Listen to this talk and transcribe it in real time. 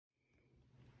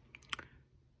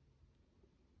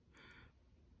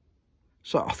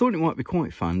So I thought it might be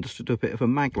quite fun just to do a bit of a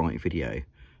Maglite video.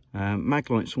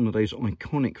 Maglite's one of those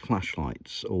iconic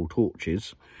flashlights or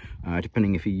torches,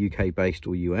 depending if you're UK based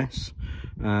or US.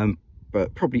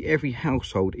 But probably every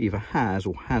household either has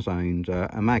or has owned a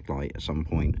Maglite at some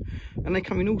point. And they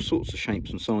come in all sorts of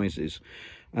shapes and sizes.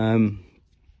 I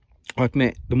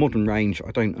admit the modern range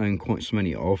I don't own quite so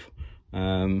many of.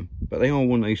 But they are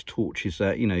one of those torches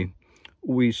that, you know,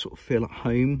 always sort of feel at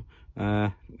home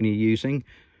when you're using.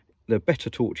 There are better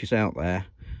torches out there,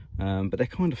 but they're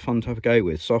kind of fun to have a go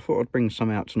with. So I thought I'd bring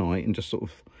some out tonight and just sort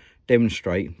of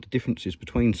demonstrate the differences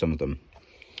between some of them.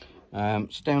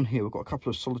 So down here we've got a couple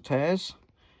of solitaires.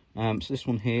 So this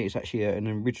one here is actually an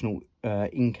original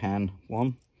in-can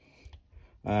one.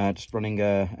 Just running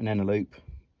an Eneloop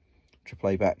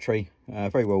AAA battery.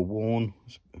 Very well worn,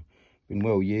 it's been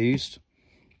well used.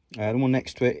 The one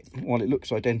next to it, while it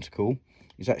looks identical,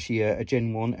 is actually a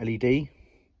Gen 1 LED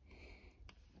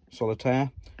solitaire.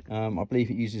 I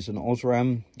believe it uses an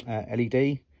Osram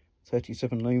LED,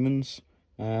 37 lumens.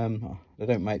 They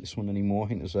don't make this one anymore. I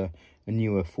think there's a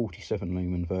newer 47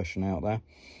 lumen version out there.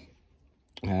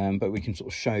 But we can sort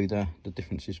of show the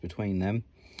differences between them.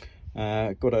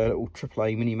 Got a little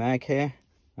AAA Mini Mag here.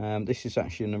 This is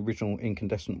actually an original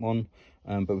incandescent one,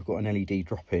 but we've got an LED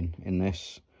drop-in in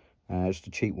this. Just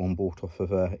a cheap one bought off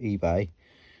of eBay.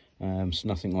 So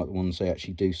nothing like the ones they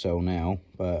actually do sell now,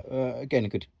 but again, a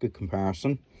good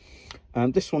comparison.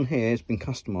 This one here has been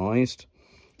customized.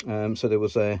 So there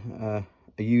was a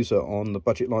user on the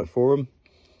Budget Light forum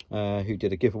who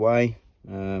did a giveaway,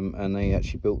 and they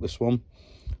actually built this one.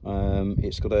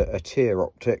 It's got a tier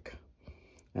optic,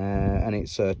 and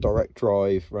it's a direct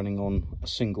drive running on a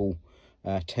single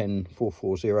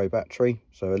 10440 battery,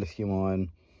 so a lithium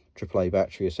ion AAA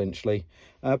battery essentially.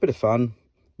 A bit of fun,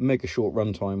 mega short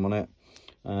runtime on it,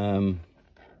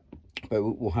 but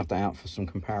we'll have that out for some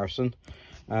comparison.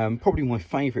 Probably my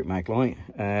favourite Maglite,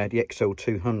 the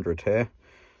XL200 here.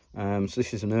 So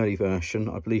this is an early version.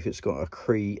 I believe it's got a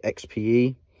Cree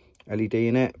XPE LED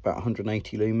in it, about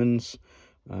 180 lumens.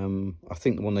 I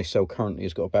think the one they sell currently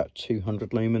has got about 200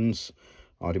 lumens.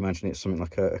 I'd imagine it's something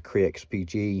like a Cree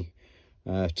XPG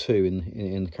 2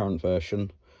 in the current version,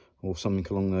 or something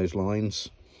along those lines.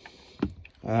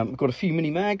 We've got a few mini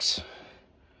mags.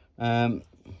 So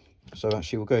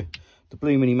actually we'll go the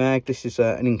blue mini mag. This is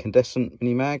an incandescent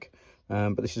mini mag,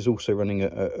 but this is also running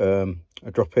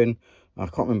a drop-in. I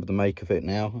can't remember the make of it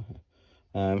now.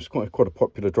 It's quite a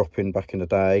popular drop-in back in the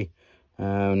day,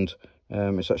 and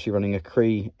it's actually running a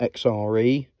Cree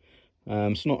XRE.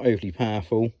 It's not overly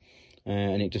powerful,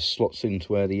 and it just slots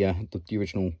into where the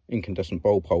original incandescent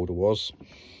bulb holder was.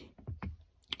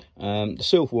 The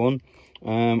silver one,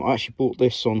 I actually bought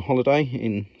this on holiday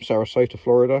in Sarasota,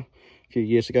 Florida a few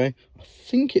years ago. I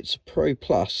think it's a Pro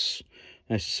Plus,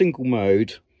 it's single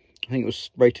mode. I think it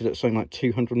was rated at something like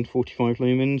 245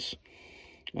 lumens.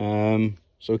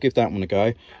 So I'll give that one a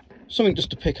go. Something just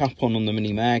to pick up on the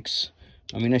mini mags.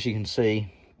 I mean, as you can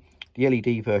see, the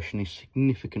LED version is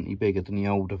significantly bigger than the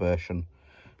older version,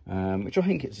 which I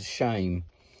think is a shame.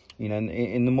 You know,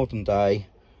 in the modern day,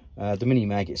 the mini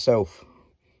mag itself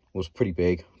was pretty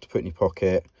big to put in your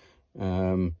pocket,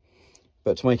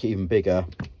 but to make it even bigger,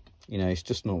 you know, it's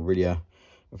just not really a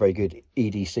very good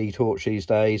EDC torch these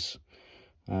days.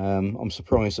 I'm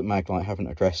surprised that Maglite haven't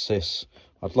addressed this.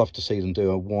 I'd love to see them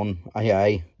do a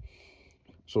 1AA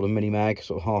sort of mini mag,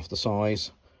 sort of half the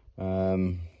size, you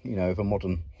know, with a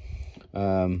modern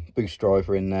boost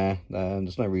driver in there.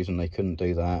 There's no reason they couldn't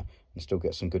do that and still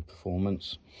get some good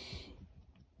performance.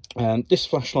 This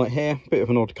flashlight here, bit of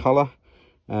an odd colour.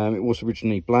 It was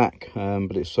originally black,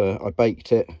 but it's I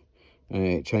baked it.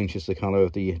 It changes the colour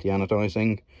of the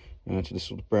anodizing to this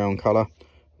sort of brown colour.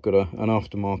 Got an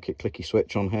aftermarket clicky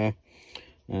switch on here,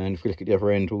 and if we look at the other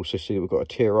end, we'll also see that we've got a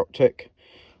tier optic.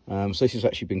 So this has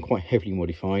actually been quite heavily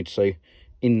modified. So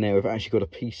in there we've actually got a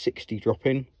P60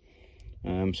 drop-in.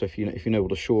 So if you know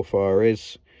what a Surefire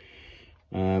is,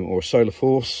 or a Solar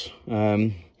Force,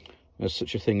 there's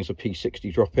such a thing as a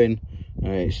P60 drop-in.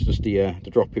 It's just the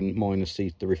drop-in minus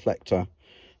the reflector.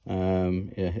 Yeah,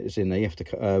 it's in there. You have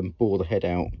to bore the head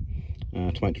out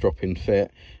to make the drop-in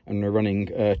fit, and we're running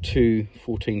two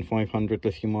 14500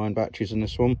 lithium ion batteries in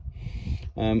this one.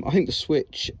 I think the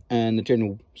switch and the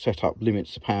general setup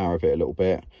limits the power of it a little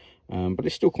bit, but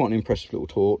it's still quite an impressive little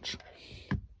torch.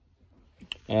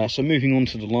 So moving on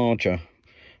to the larger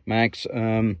mags,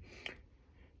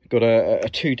 got a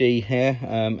 2D here.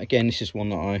 Again, this is one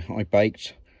that I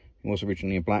baked. It was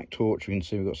originally a black torch. You can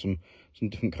see we've got some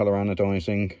different colour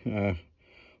anodizing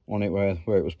on it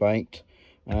where it was baked.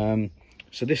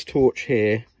 So this torch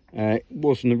here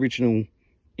was an original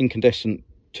incandescent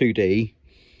 2D,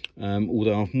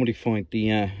 although I've modified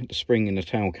the spring in the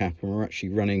tail cap, and we're actually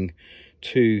running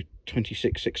two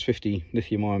 26650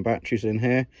 lithium-ion batteries in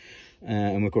here,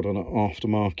 and we've got an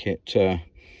aftermarket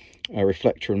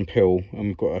reflector and pill, and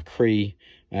we've got a Cree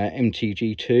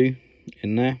MTG2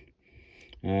 in there.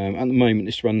 At the moment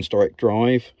this runs direct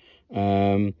drive.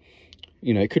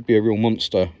 You know, it could be a real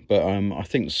monster, but I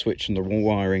think the switch and the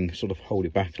wiring sort of hold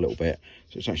it back a little bit,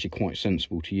 so it's actually quite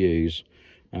sensible to use.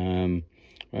 But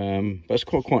it's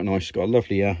quite nice. It's got a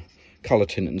lovely colour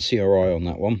tint and CRI on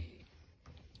that one.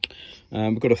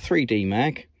 We've got a 3D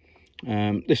mag.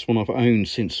 This one I've owned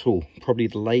since probably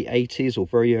the late 80s or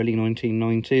very early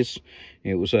 1990s.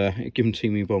 It was given to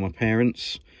me by my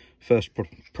parents, first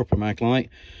proper Maglite.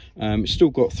 It's still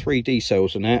got 3D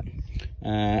cells in it,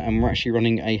 and we're actually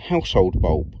running a household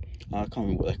bulb. I can't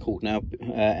remember what they're called now,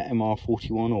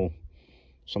 MR41 or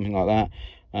something like that.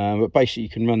 But basically you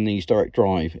can run these direct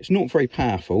drive. It's not very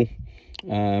powerful,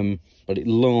 but it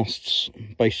lasts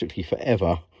basically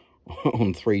forever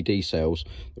on 3D cells.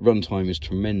 The runtime is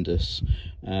tremendous,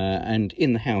 and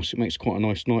in the house it makes quite a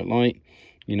nice night light.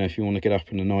 You know, if you want to get up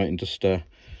in the night and just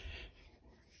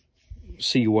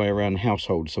see your way around the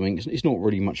household or something. It's not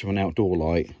really much of an outdoor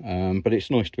light, but it's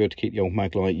nice to be able to keep the old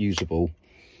Maglite usable.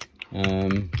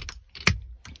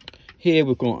 Here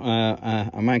we've got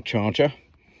a mag charger.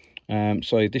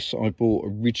 So this I bought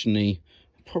originally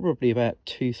probably about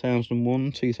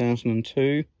 2001,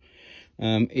 2002.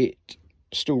 It's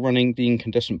still running the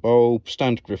incandescent bulb,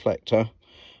 standard reflector.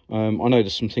 I know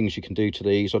there's some things you can do to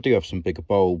these. I do have some bigger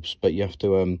bulbs, but you have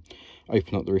to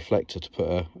open up the reflector to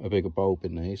put a bigger bulb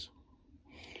in these.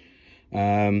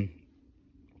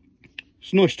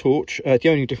 It's a nice torch. The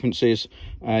only difference is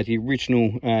the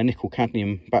original nickel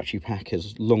cadmium battery pack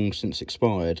has long since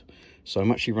expired, so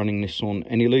I'm actually running this on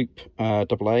Eneloop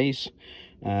AA's,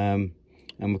 and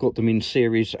we've got them in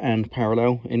series and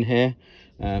parallel in here,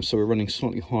 so we're running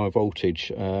slightly higher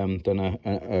voltage than a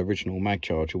original mag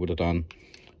charger would have done.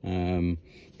 It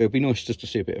would be nice just to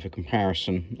see a bit of a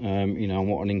comparison, you know, on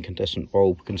what an incandescent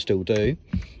bulb can still do.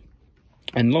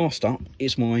 And last up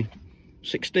is my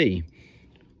 6D,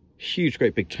 huge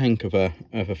great big tank of a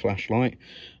flashlight.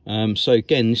 So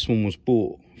again, this one was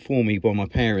bought for me by my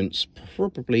parents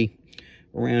probably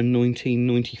around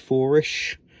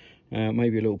 1994ish,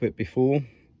 maybe a little bit before.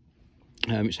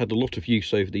 It's had a lot of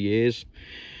use over the years,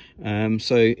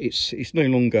 so it's no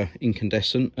longer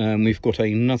incandescent. We've got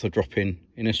another drop-in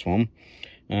in this one,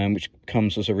 which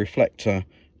comes as a reflector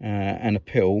and a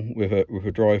pill with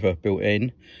a driver built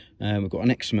in. We've got an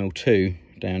XL2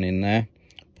 down in there.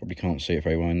 Probably can't see it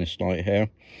very well in this light here.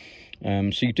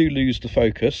 So you do lose the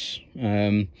focus,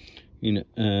 you know,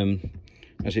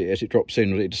 as it drops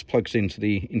in. It just plugs into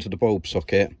the bulb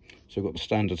socket. So I've got the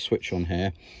standard switch on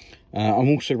here. I'm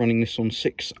also running this on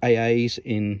 6 AAs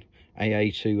in AA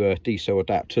to D cell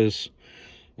adapters.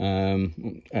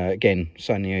 Again,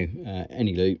 Sanyo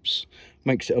Eneloops.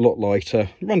 Makes it a lot lighter.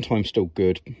 Runtime's still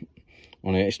good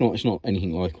on it. It's not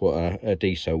anything like what a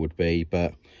D cell would be,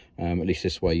 but at least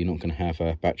this way you're not going to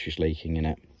have batteries leaking in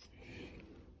it.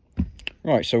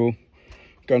 Right, so we'll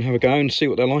go and have a go and see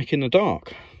what they're like in the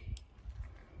dark.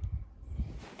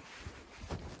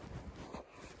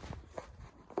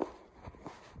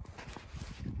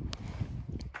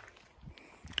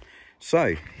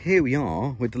 So here we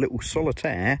are with the little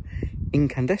Solitaire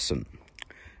incandescent,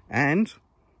 and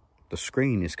the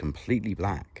screen is completely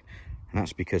black, and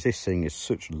that's because this thing is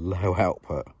such low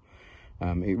output.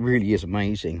 It really is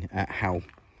amazing at how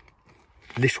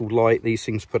little light these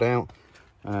things put out.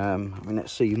 I mean,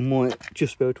 let's see, you might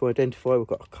just be able to identify we've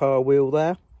got a car wheel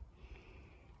there.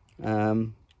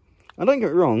 And don't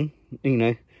get me wrong, you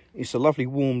know, it's a lovely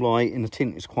warm light and the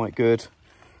tint is quite good.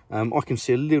 I can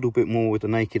see a little bit more with the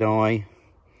naked eye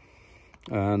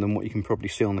than what you can probably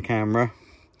see on the camera.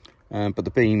 But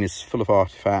the beam is full of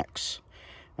artifacts.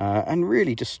 And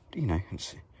really just, you know,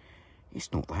 it's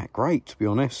not that great, to be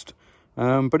honest.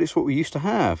 But it's what we used to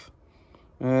have.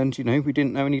 And, you know, we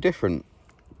didn't know any different.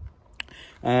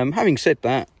 Having said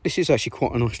that, this is actually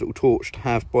quite a nice little torch to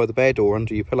have by the bed or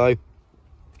under your pillow.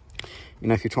 You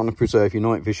know, if you're trying to preserve your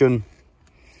night vision.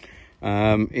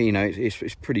 You know,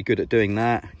 it's pretty good at doing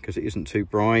that because it isn't too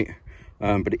bright,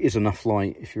 but it is enough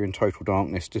light if you're in total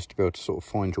darkness just to be able to sort of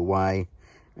find your way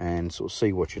and sort of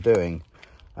see what you're doing.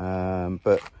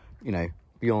 But you know,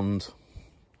 beyond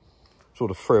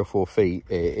sort of 3 or 4 feet,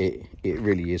 it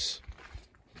really is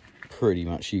pretty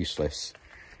much useless.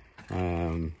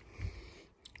 Not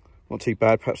too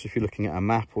bad perhaps if you're looking at a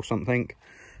map or something,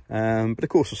 but of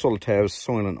course the Solitaire is a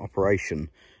silent operation.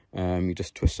 You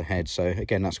just twist the head, so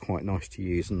again that's quite nice to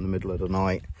use in the middle of the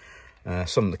night.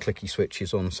 Some of the clicky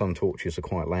switches on some torches are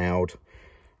quite loud.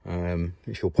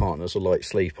 If your partner's a light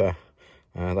sleeper,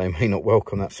 they may not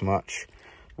welcome that so much.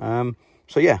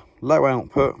 So yeah, low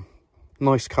output,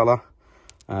 nice colour,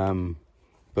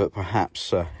 but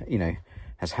perhaps, you know,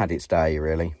 has had its day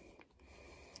really.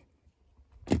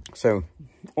 So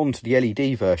onto the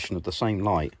LED version of the same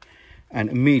light, and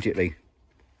immediately,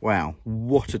 wow,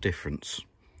 what a difference.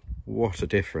 What a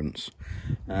difference.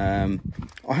 I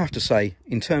have to say,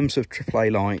 in terms of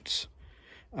AAA lights,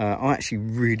 I actually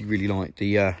really like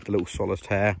the little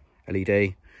Solitaire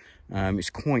LED. It's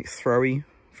quite throwy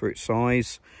for its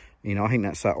size. You know, I think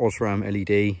that's that Osram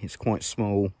LED. It's quite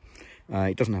small.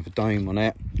 It doesn't have a dome on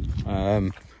it.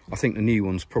 I think the new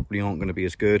ones probably aren't going to be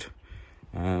as good.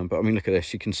 But I mean, look at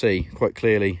this. You can see quite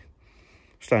clearly,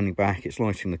 standing back, it's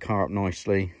lighting the car up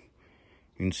nicely.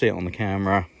 You can see it on the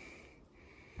camera.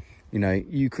 You know,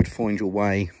 you could find your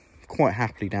way quite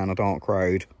happily down a dark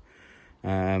road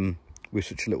with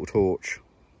such a little torch.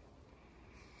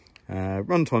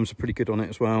 Run times are pretty good on it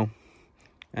as well.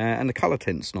 And the colour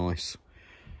tint's nice.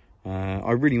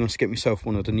 I really must get myself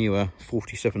one of the newer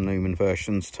 47 lumen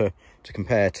versions to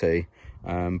compare to.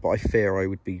 But I fear I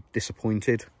would be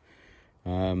disappointed.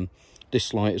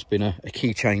 This light has been a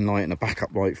keychain light and a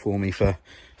backup light for me for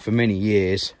many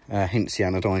years. Hence the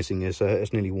anodizing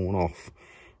has nearly worn off.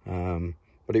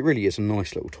 But it really is a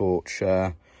nice little torch.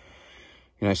 You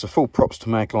know, so full props to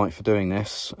Maglite for doing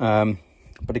this.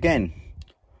 But again,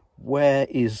 where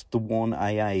is the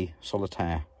 1AA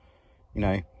Solitaire? You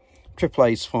know,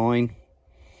 AAA's fine,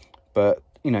 but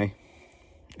you know,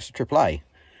 it's a AAA.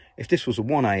 If this was a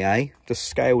 1AA, just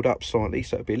scaled up slightly,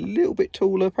 so it'd be a little bit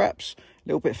taller, perhaps a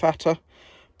little bit fatter,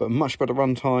 but much better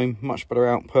runtime, much better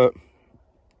output.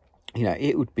 You know,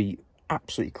 it would be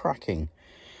absolutely cracking.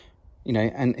 You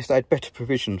know, and if they had better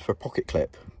provision for a pocket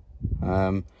clip, you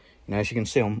know, as you can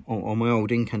see on my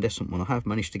old incandescent one, I have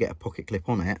managed to get a pocket clip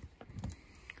on it.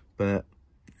 But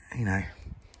you know,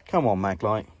 come on,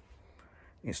 Maglite.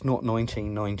 It's not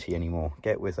 1990 anymore.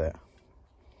 Get with it.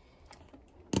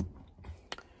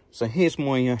 So here's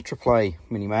my AAA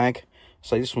Mini Mag.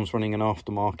 So this one's running an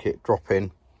aftermarket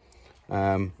drop-in.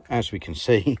 As we can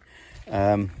see,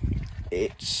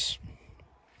 it's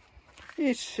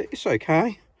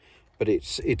okay, but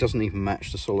it doesn't even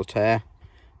match the Solitaire.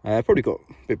 Probably got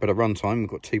a bit better runtime. We've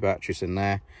got 2 batteries in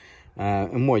there,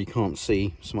 and while you can't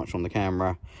see so much on the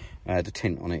camera, the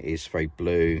tint on it is very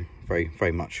blue,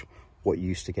 very much what you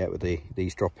used to get with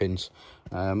these drop-ins.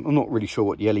 I'm not really sure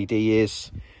what the LED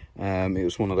is. It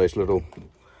was one of those little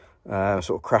sort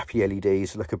of crappy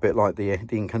LEDs, look a bit like the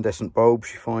incandescent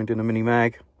bulbs you find in a Mini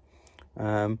Mag.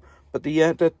 But the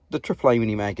AAA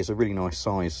Mini Mag is a really nice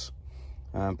size.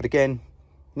 But again,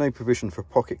 no provision for a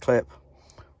pocket clip.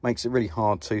 Makes it really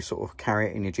hard to sort of carry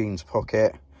it in your jeans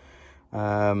pocket.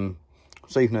 So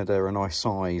even though they're a nice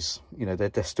size, you know,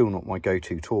 they're still not my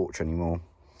go-to torch anymore.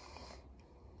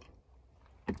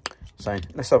 So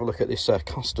let's have a look at this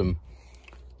custom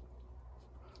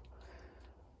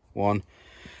one.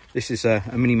 This is a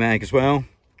Mini Mag as well.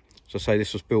 So I say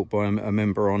this was built by a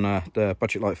member on the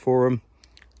Budget Light forum.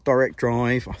 Direct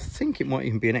drive. I think it might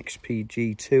even be an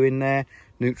XPG2 in there.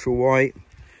 Neutral white.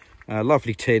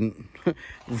 Lovely tint.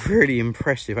 Really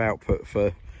impressive output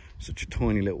for such a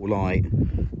tiny little light.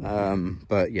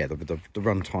 But yeah, the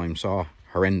run times are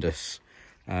horrendous.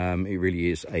 It really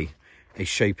is a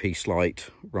showpiece light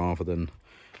rather than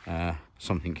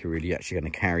something you're really actually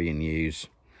going to carry and use.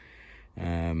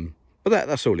 But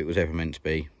that's all it was ever meant to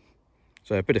be.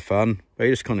 So a bit of fun, but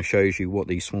it just kind of shows you what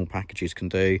these small packages can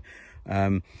do.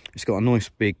 It's got a nice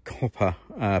big copper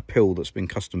pill that's been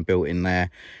custom built in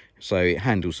there, so it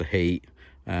handles the heat.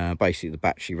 Basically the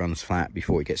battery runs flat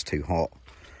before it gets too hot.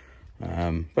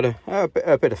 But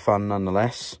a bit of fun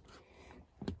nonetheless.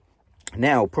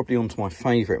 Now probably onto my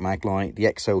favourite Maglite, the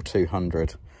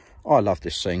XL200. I love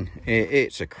this thing.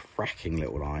 It's a cracking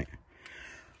little light.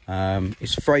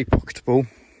 It's very pocketable.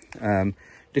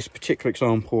 This particular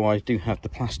example, I do have the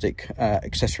plastic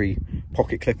accessory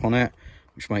pocket clip on it,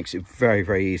 which makes it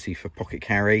very easy for pocket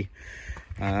carry.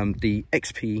 The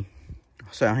XP,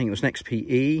 so I think it was an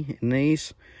XPE in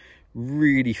these.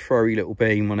 Really throwy little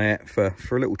beam on it for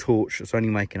a little torch that's only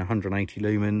making 180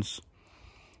 lumens.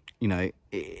 You know,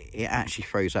 it actually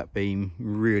throws that beam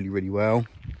really well.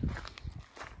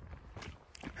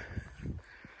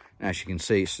 As you can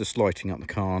see, it's just lighting up the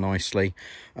car nicely.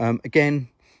 Again,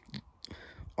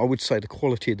 I would say the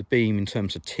quality of the beam in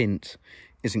terms of tint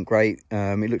isn't great.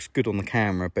 It looks good on the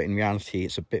camera, but in reality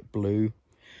it's a bit blue.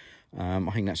 I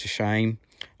think that's a shame.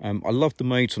 I love the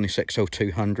modes on this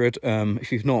XL200.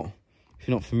 If if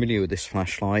you're not familiar with this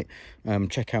flashlight,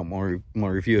 check out my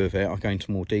review of it. I'll go into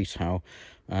more detail.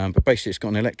 But basically it's got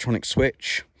an electronic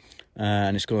switch,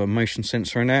 and it's got a motion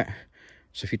sensor in it.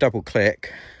 So if you double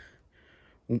click,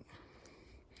 I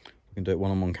can do it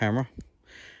while I'm on camera.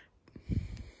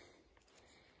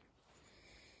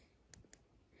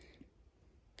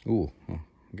 Oh, I'm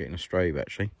getting a strobe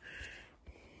actually.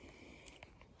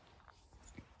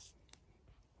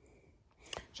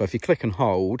 So if you click and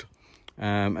hold,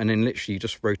 and then literally you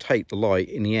just rotate the light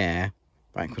in the air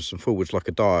backwards and forwards like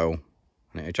a dial,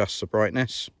 and it adjusts the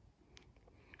brightness.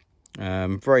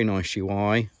 Very nice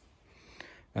UI.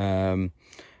 Only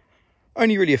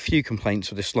really a few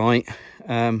complaints with this light.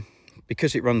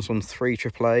 Because it runs on 3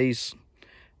 AAAs,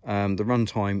 the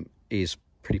runtime is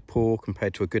pretty poor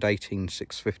compared to a good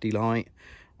 18650 light,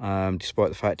 despite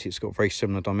the fact it's got very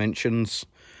similar dimensions.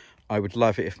 I would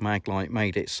love it if Maglite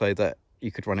made it so that you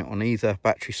could run it on either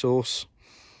battery source.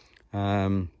 You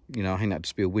know, I think that'd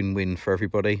just be a win-win for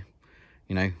everybody.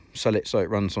 You know, sell it so it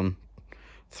runs on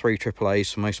 3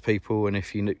 AAAs for most people, and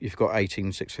if you've got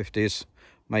 18650s,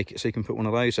 make it so you can put one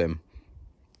of those in.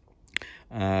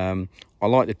 I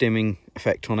like the dimming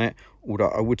effect on it, although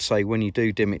I would say when you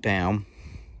do dim it down,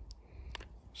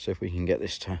 see if we can get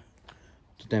this to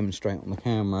demonstrate on the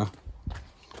camera,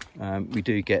 we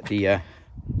do get the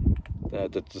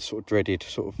sort of dreaded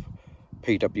sort of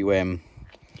PWM.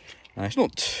 It's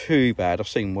not too bad. I've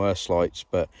seen worse lights,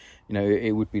 but you know,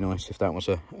 it would be nice if that was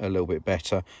a little bit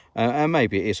better. And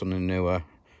maybe it is on the newer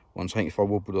ones. I think if I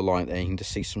wobble the light there, you can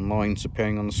just see some lines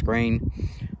appearing on the screen.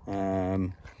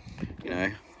 You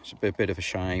know, it's a bit of a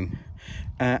shame.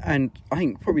 And I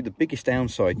think probably the biggest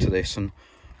downside to this, and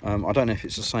I don't know if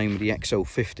it's the same with the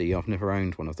XL200, I've never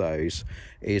owned one of those,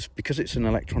 is because it's an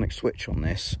electronic switch on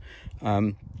this,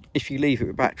 if you leave it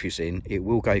with batteries in, it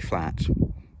will go flat.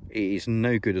 It is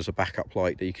no good as a backup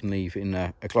light that you can leave in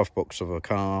a glove box of a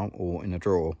car or in a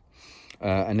drawer,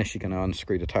 unless you're going to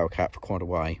unscrew the tail cap for quite a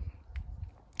way.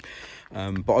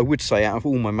 But I would say out of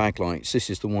all my Maglites, this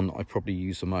is the one that I probably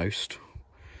use the most.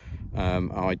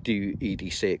 I do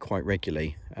EDC it quite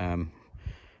regularly.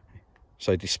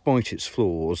 So despite its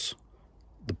flaws,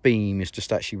 the beam is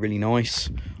just actually really nice.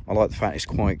 I like the fact it's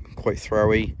quite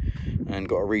throwy and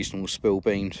got a reasonable spill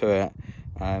beam to it.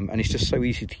 And it's just so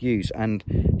easy to use, and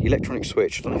the electronic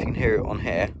switch, I don't know if you can hear it on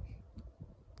here,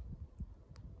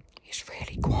 it's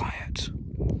really quiet,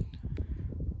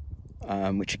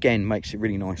 which again makes it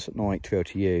really nice at night to be able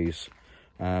to use.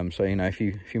 So you know, if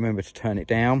you remember to turn it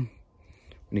down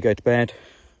when you go to bed,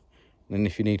 then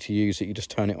if you need to use it, you just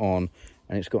turn it on,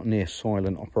 and it's got near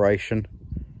silent operation.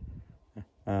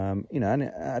 You know, and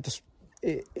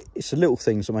it's the little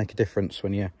things that make a difference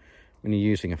when you're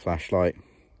using a flashlight.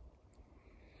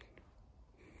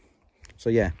 So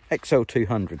yeah,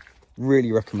 XL200,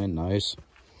 really recommend those.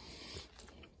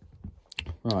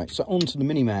 Right, so on to the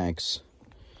mini mags.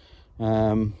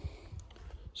 So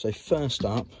first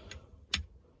up,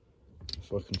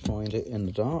 if I can find it in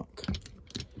the dark.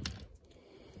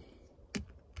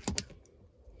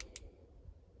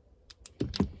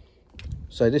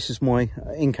 So this is my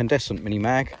incandescent mini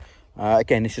mag.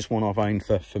 Again, this is one I've owned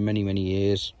for many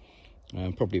years,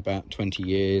 probably about 20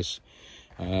 years.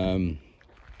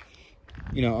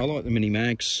 You know, I like the mini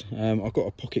mags. I've got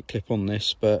a pocket clip on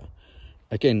this, but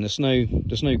again, there's no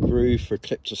groove for a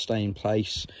clip to stay in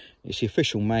place. It's the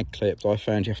official mag clip that I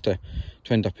found you have to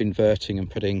end up inverting and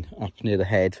putting up near the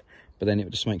head, but then it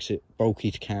just makes it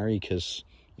bulky to carry because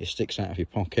it sticks out of your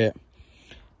pocket.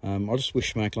 I just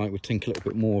wish Maglite would think a little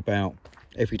bit more about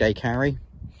everyday carry.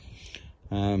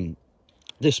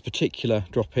 This particular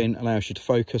drop-in allows you to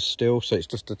focus still, so it's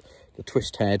just the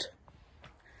twist head,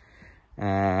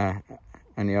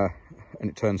 and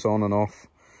it turns on and off.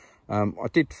 I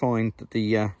did find that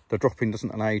the drop-in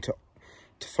doesn't allow you to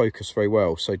focus very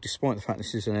well. So despite the fact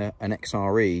this is an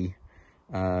XRE,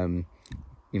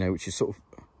 you know, which is sort of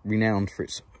renowned for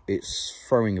its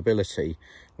throwing ability,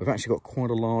 we've actually got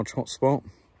quite a large hotspot.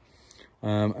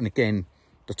 And again,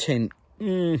 the tint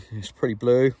it's pretty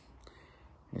blue.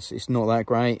 It's not that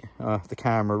great. The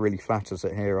camera really flatters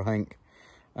it here, I think.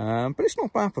 But it's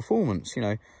not bad performance, you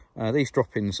know. These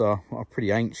drop-ins are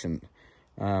pretty ancient.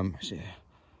 Can't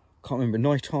remember,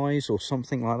 Night Eyes or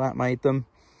something like that made them.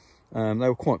 They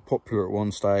were quite popular at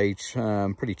one stage,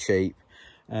 pretty cheap.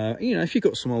 You know, if you've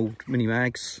got some old mini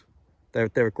mags, they're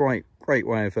a great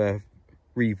way of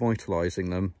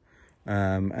revitalising them.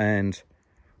 And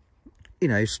you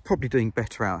know, it's probably doing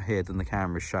better out here than the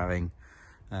camera's showing.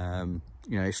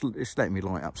 You know, it's letting me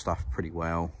light up stuff pretty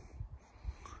well,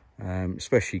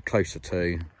 especially closer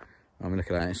to. I mean,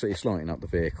 look at that, it's lighting up the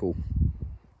vehicle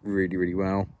really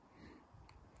well.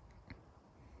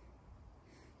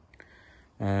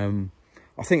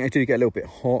 I think they do get a little bit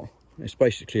hot. It's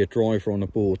basically a driver on the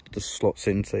board that just slots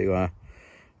into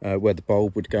where the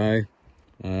bulb would go.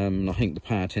 I think the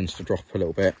power tends to drop a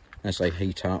little bit as they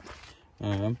heat up.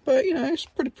 But you know, it's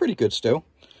pretty good still.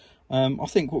 I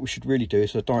think what we should really do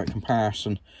is a direct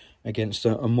comparison against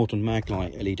a modern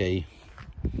Maglite LED.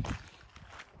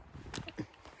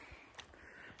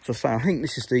 So I think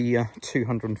this is the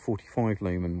 245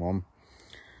 lumen one.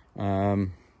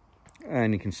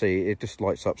 And you can see it just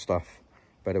lights up stuff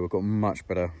better. We've got much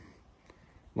better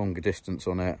longer distance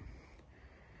on it.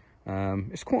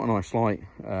 It's quite a nice light,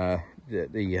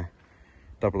 the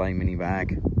AA Mini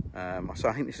Mag. So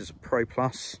I think this is a Pro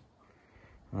Plus.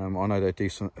 I know they do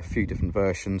a few different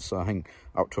versions, so I think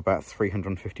up to about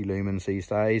 350 lumens these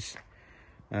days.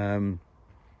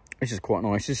 This is quite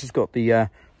nice. This has got the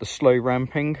slow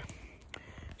ramping,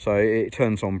 so it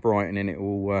turns on bright and then it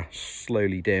will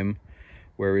slowly dim.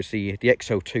 Whereas the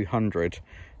XL200,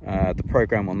 the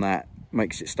program on that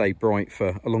makes it stay bright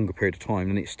for a longer period of time,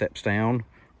 and it steps down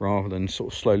rather than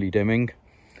sort of slowly dimming.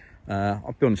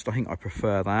 I'll be honest, I think I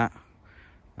prefer that.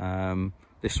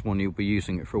 This one you'll be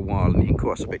using it for a while and you can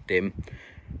quite a bit dim.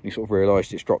 You sort of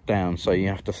realised it's dropped down, so you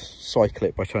have to cycle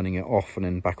it by turning it off and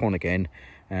then back on again,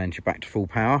 and you're back to full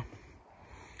power.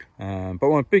 But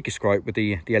my biggest gripe with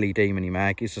the LED Mini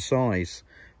Mag is the size.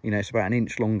 You know, it's about an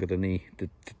inch longer than the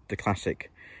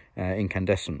classic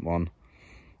incandescent one.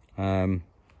 Beam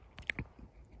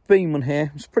on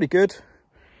here is pretty good.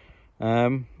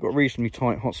 Got a reasonably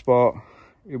tight hotspot.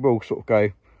 It will sort of go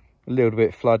a little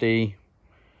bit floody,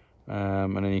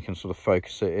 and then you can sort of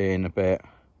focus it in a bit.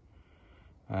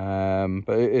 But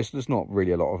there's not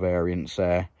really a lot of variance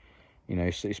there. You know,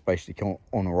 it's basically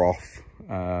on or off,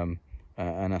 and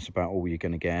that's about all you're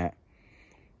going to get.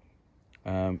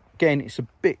 Again, it's a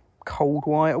bit cold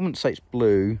white. I wouldn't say it's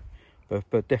blue,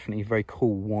 but definitely a very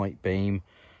cool white beam.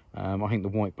 I think the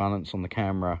white balance on the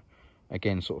camera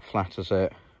again sort of flatters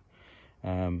it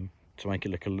to make it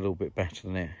look a little bit better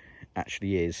than it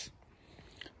actually is.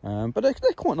 But they're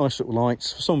quite nice little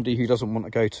lights for somebody who doesn't want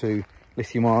to go to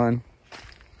lithium ion.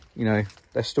 You know,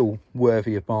 they're still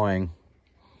worthy of buying.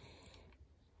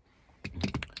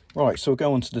 Right, so we'll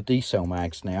go on to the D-cell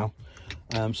mags now.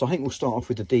 So I think we'll start off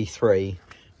with the D3.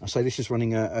 I say this is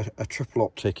running a triple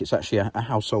optic. It's actually a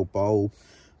household bulb.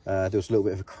 There was a little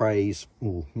bit of a craze,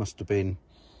 must have been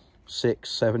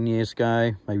 6-7 years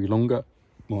ago, maybe longer,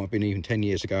 might have been even 10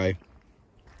 years ago,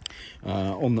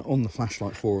 on the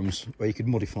flashlight forums, where you could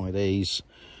modify these,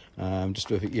 just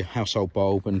with your household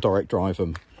bulb and direct drive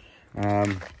them.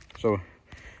 So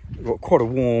we've got quite a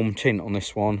warm tint on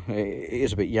this one. It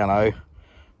is a bit yellow,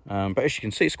 but as you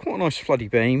can see, it's quite a nice floody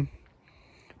beam.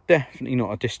 Definitely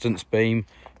not a distance beam.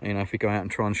 You know, if we go out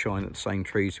and try and shine at the same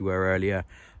trees we were earlier,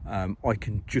 I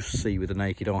can just see with the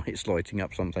naked eye it's lighting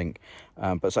up something,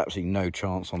 but there's absolutely no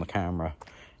chance on the camera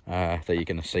that you're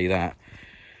going to see that.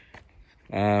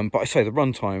 But I say the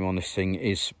runtime on this thing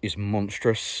is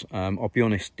monstrous. I'll be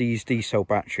honest, these D-cell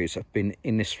batteries have been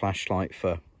in this flashlight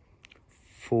for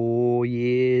 4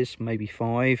 years, maybe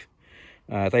 5.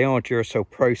 They are Duracell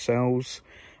Pro cells,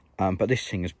 but this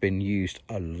thing has been used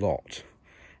a lot,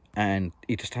 and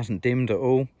it just hasn't dimmed at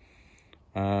all,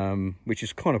 which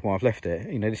is kind of why I've left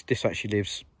it. You know, this actually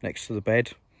lives next to the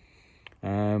bed.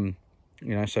 You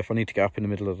know, so if I need to get up in the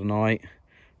middle of the night,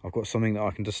 I've got something that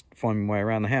I can just find my way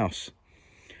around the house,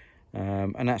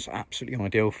 and that's absolutely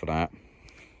ideal for that.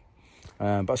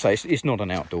 But I say it's not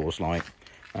an outdoors light,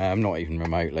 not even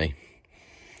remotely.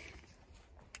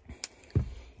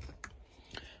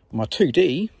 My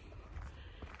 2D,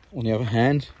 on the other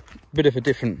hand, a bit of a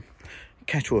different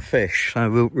kettle of fish.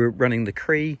 So we're running the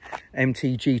Cree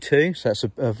MTG2, so that's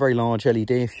a very large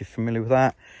LED if you're familiar with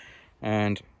that.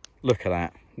 And look at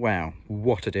that, wow,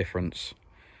 what a difference.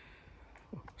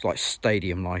 It's like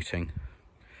stadium lighting.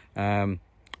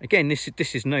 Again, this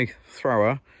is no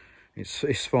thrower,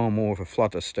 it's far more of a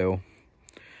flooder still.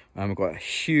 We've got a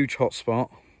huge hotspot,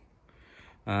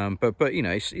 but you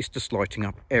know, it's just lighting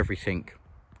up everything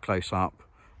close up.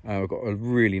 We've got a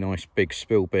really nice big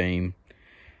spill beam,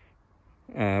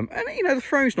 and you know, the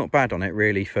throw's not bad on it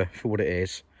really for what it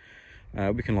is.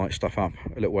 We can light stuff up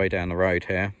a little way down the road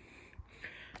here.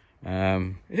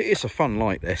 It's a fun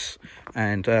light, this,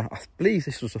 and I believe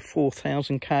this was a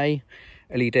 4000K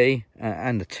LED,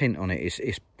 and the tint on it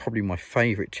is probably my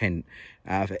favourite tint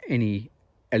out of any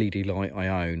LED light I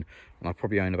own, and I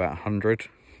probably own about 100.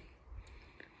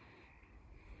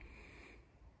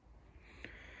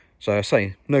 So I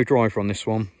say no driver on this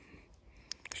one,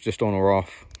 it's just on or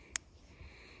off.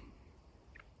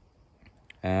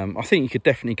 I think you could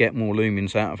definitely get more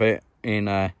lumens out of it in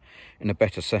a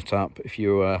better setup if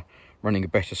you were running a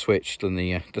better switch than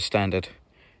the standard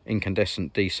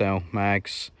incandescent D-cell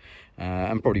mags,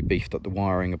 and probably beefed up the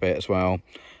wiring a bit as well.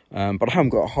 But I haven't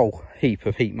got a whole heap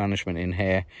of heat management in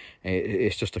here.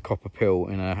 It's just a copper pill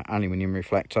in an aluminium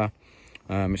reflector.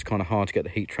 It's kind of hard to get the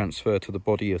heat transfer to the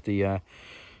body of the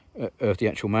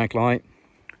actual Maglite.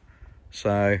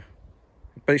 So,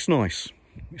 but it's nice.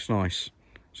 It's nice.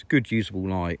 It's a good usable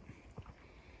light.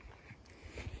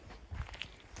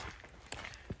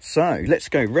 So let's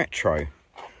go retro.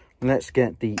 Let's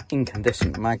get the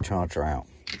incandescent mag charger out.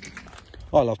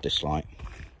 I love this light.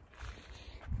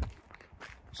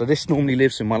 So this normally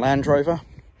lives in my Land Rover.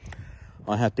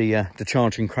 I had the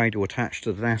charging cradle attached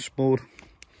to the dashboard.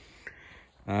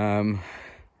 And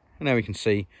there we can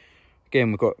see,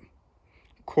 again, we've got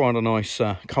quite a nice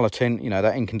colour tint, you know,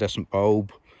 that incandescent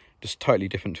bulb, just totally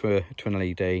different to an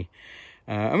LED.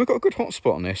 And we've got a good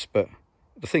hotspot on this, but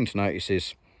the thing to notice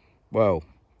is, well,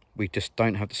 we just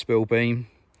don't have the spill beam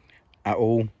at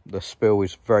all. The spill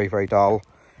is very, very dull.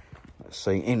 Let's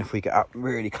see, and if we get up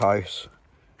really close,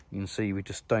 you can see we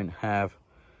just don't have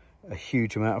a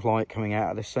huge amount of light coming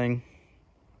out of this thing,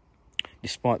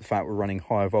 despite the fact we're running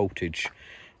higher voltage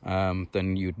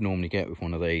than you'd normally get with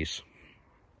one of these.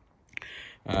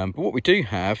 But what we do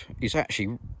have is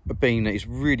actually a beam that is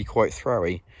really quite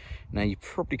throwy. Now you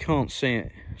probably can't see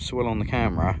it so well on the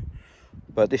camera,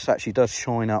 but this actually does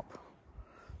shine up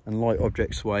and light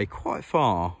objects away quite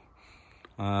far,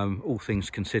 all things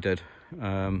considered.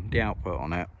 The output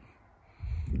on it,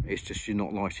 it's just you're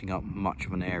not lighting up much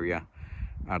of an area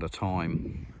at a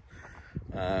time.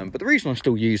 But the reason I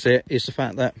still use it is the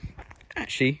fact that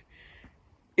actually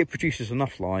it produces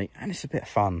enough light and it's a bit of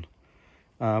fun.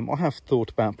 I have thought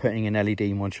about putting an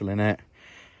LED module in it,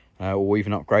 or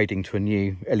even upgrading to a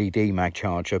new LED mag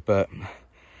charger, but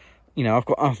you know, I've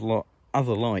got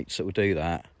other lights that will do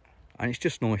that, and it's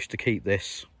just nice to keep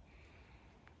this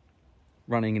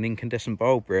running an incandescent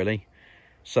bulb, really.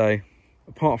 So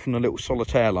apart from the little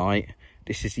solitaire light,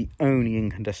 this is the only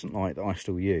incandescent light that I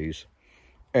still use.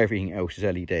 Everything else is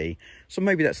LED. So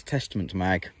maybe that's a testament to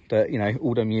Mag that, you know,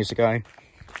 all them years ago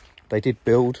they did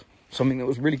build something that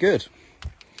was really good.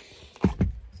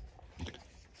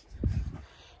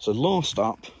 So last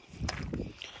up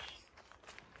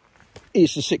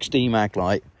is the 6D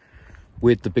Maglite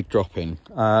with the big drop in.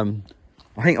 I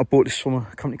think I bought this from a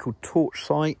company called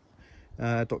torchsight.co.uk.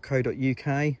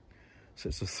 So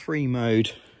it's a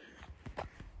 3-mode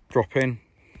drop in.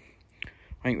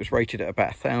 I think it was rated at about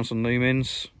 1000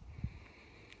 lumens.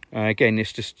 Again,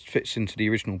 this just fits into the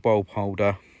original bulb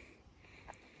holder.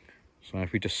 So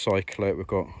if we just cycle it, we've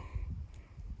got a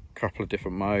couple of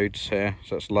different modes here.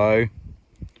 So that's low.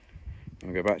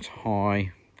 And we go back to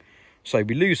high. So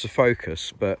we lose the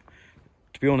focus, but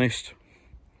to be honest,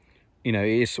 you know,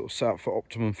 it is sort of set up for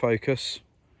optimum focus.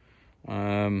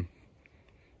 So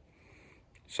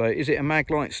is it a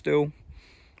Maglite still?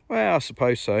 Well, I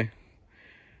suppose so.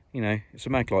 You know, it's a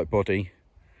Maglite body,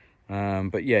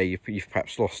 but yeah, you've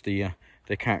perhaps lost the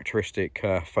characteristic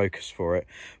focus for it.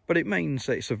 But it means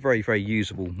that it's a very, very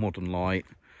usable modern light.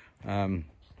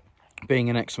 Being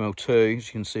an XL2, as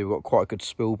you can see, we've got quite a good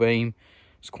spill beam.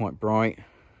 It's quite bright,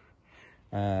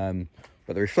 but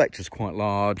the reflector's quite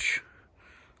large,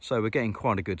 so we're getting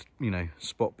quite a good, you know,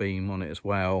 spot beam on it as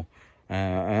well,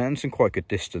 and some quite good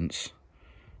distance.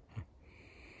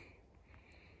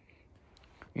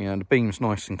 You know, the beam's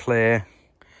nice and clear.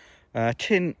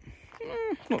 Tint,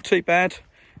 not too bad.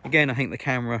 Again, I think the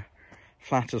camera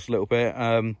flatters a little bit.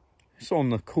 It's on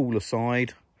the cooler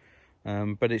side,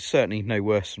 but it's certainly no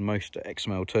worse than most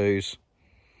XL2s.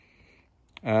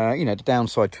 You know, the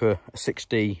downside to a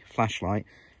 6D flashlight,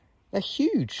 they're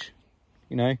huge.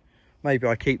 You know, maybe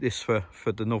I keep this for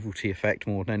the novelty effect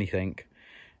more than anything.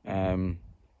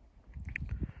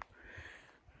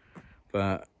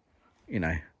 But, you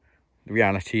know, the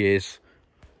reality is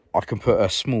I can put a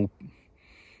small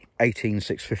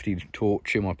 18650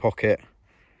 torch in my pocket,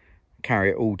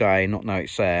 carry it all day, not know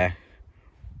it's there,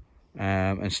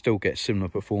 and still get similar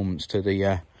performance to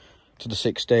the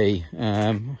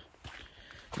 6D.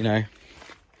 You know,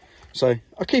 so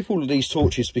I keep all of these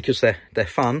torches because they're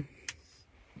fun.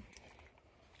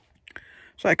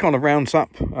 So that kind of rounds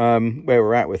up where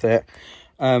we're at with it.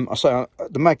 I say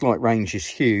the Maglite range is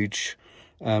huge.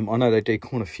 I know they do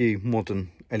quite a few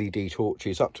modern LED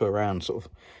torches up to around sort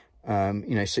of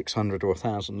you know, 600 or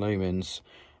 1000 lumens.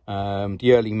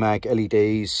 The early Mag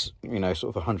LEDs, you know, sort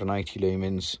of 180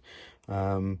 lumens.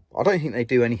 I don't think they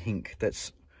do anything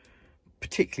that's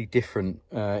particularly different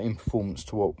in performance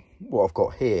to what I've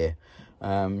got here.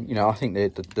 You know, I think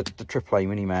the AAA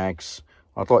Mini Mags,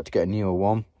 I'd like to get a newer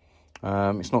one.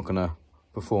 It's not going to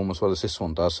perform as well as this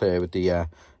one does here with the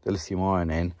lithium ion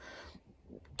in.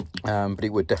 But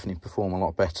it would definitely perform a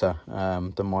lot better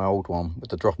than my old one with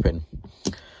the drop-in.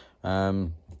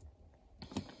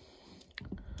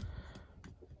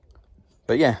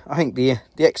 But yeah, I think the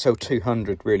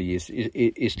XL200 really is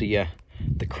the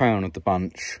crown of the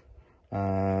bunch.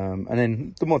 And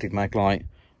then the modded Maglite,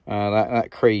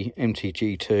 that Cree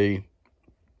MTG2,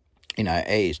 you know, it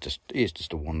is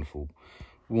just a wonderful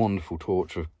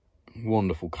torch of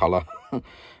wonderful colour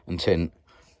and tint.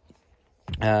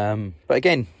 But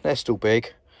again, they're still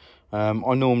big. I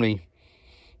normally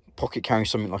pocket carry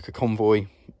something like a Convoy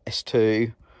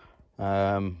S2,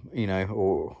 you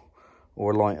know,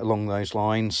 or like along those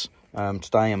lines.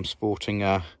 Today I'm sporting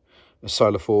a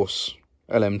Solar Force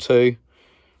LM2,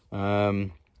 a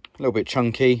little bit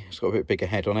chunky. It's got a bit bigger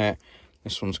head on it.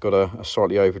 This one's got a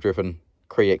slightly overdriven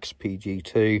Cree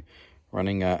XPG2,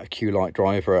 running a Q-Lite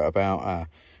driver at about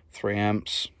 3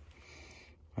 amps.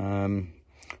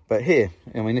 But here,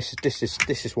 I mean, this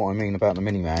is what I mean about the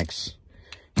mini mags.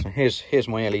 So here's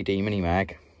my LED mini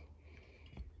mag.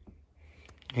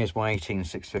 Here's my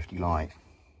 18650 light,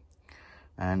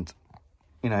 and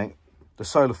you know, the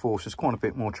Solar Force is quite a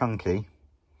bit more chunky,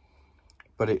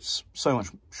 but it's so much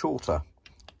shorter,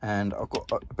 and I've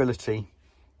got ability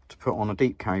to put on a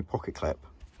deep carry pocket clip,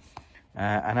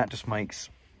 and that just makes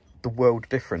the world of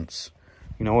difference.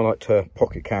 You know, I like to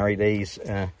pocket carry these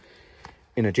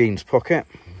in a jeans pocket.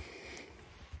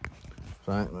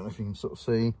 So I don't know if you can sort of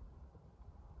see,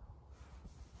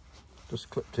 just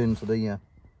clipped into the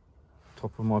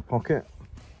top of my pocket.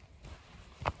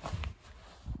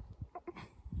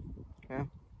 Yeah,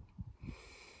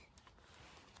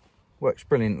 works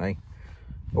brilliantly.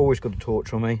 Always got a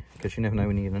torch on me, because you never know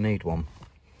when you're going to need one.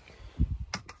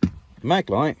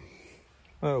 Maglite,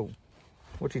 well,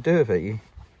 what do you do with it?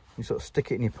 You sort of stick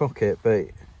it in your pocket, but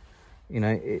you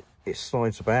know, it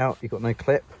slides about. You've got no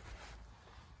clip,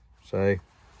 so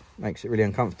makes it really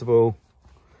uncomfortable.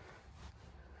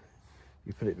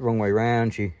 You put it the wrong way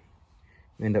around, you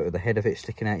end up with the head of it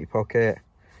sticking out your pocket.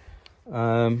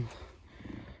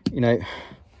 You know,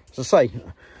 as I say,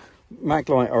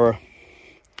 Maglite are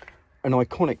an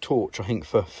iconic torch, I think,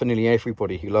 for nearly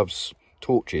everybody who loves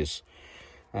torches.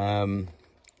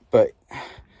 But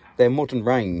their modern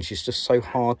range is just so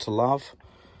hard to love,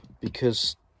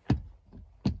 because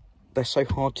they're so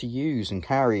hard to use and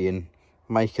carry and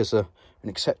make as an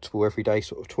acceptable everyday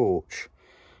sort of torch.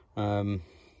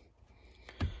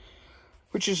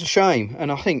 Which is a shame. And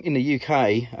I think in the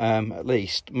UK, at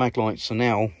least, Maglites are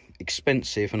now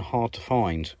expensive and hard to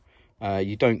find.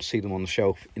 You don't see them on the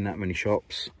shelf in that many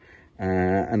shops.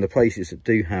 And the places that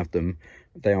do have them,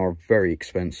 they are very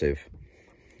expensive.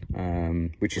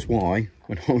 Which is why,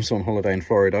 when I was on holiday in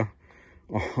Florida,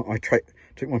 I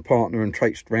took my partner and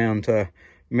traipsed round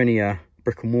many a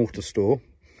brick and mortar store.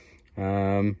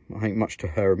 I think much to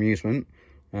her amusement.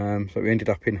 So we ended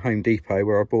up in Home Depot,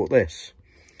 where I bought this.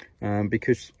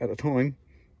 Because at the time,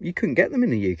 you couldn't get them in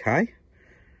the UK.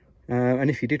 And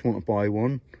if you did want to buy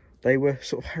one, they were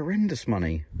sort of horrendous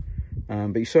money.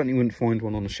 But you certainly wouldn't find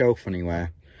one on the shelf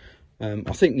anywhere.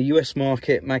 I think the US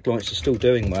market, Maglites are still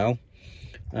doing well.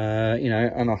 You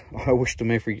know, and I wish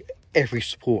them every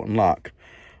support and luck.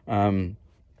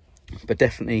 But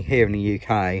definitely here in the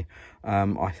UK,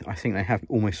 I think they have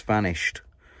almost vanished,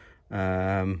 you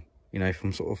know,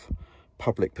 from sort of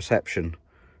public perception.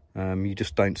 You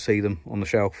just don't see them on the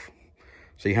shelf,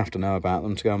 so you have to know about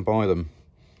them to go and buy them.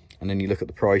 And then you look at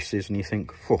the prices and you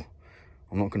think, oh,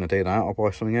 I'm not going to do that, I'll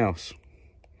buy something else.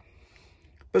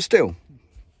 But still,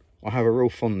 I have a real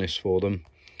fondness for them,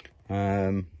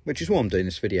 which is why I'm doing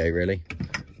this video, really.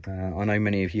 I know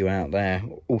many of you out there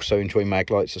also enjoy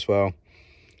Maglites as well,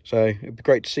 so it'd be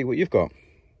great to see what you've got.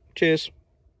 Cheers.